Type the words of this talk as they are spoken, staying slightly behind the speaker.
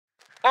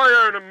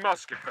I own a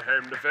musket for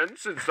home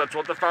defense, since that's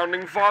what the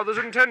Founding Fathers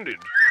intended.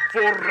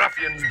 For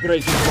ruffians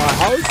break into my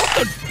house,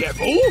 the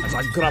devil, as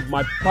I grab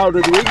my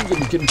powdered wings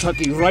and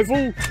Kentucky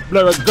rifle,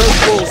 blow a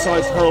golf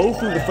ball-sized hole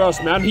through the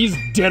first man, he's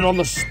dead on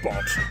the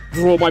spot.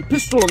 Draw my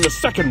pistol on the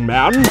second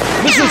man,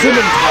 misses him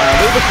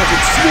entirely because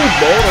it's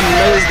smoothbore and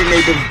nails the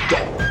neighbor's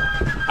dog.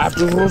 I have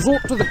to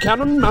resort to the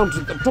cannon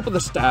mounted at the top of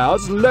the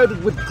stairs,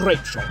 loaded with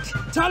grape shot.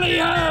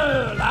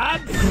 Tally-ho,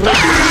 lads! Grape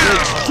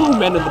takes 2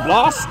 men in the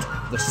blast.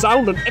 The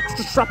sound and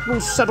extra shrapnel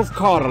set off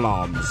car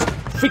alarms.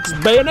 Fix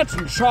bayonet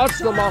and charge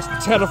the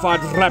last terrified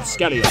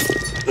rapscallion.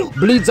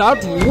 Bleeds out,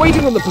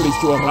 waiting on the police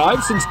to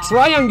arrive, since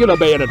triangular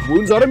bayonet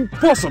wounds are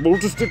impossible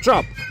to stitch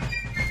up.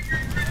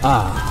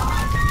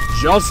 Ah,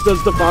 just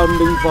as the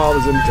Founding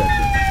Fathers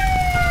intended.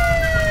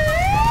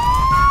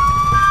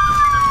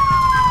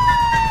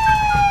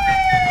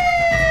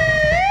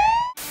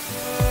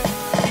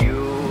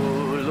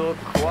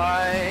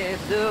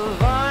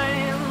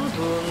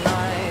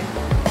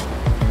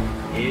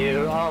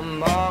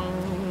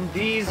 Among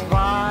these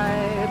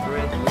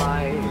vibrant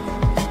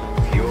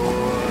lights,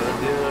 pure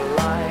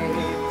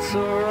delight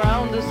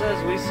surround us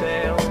as we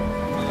sail.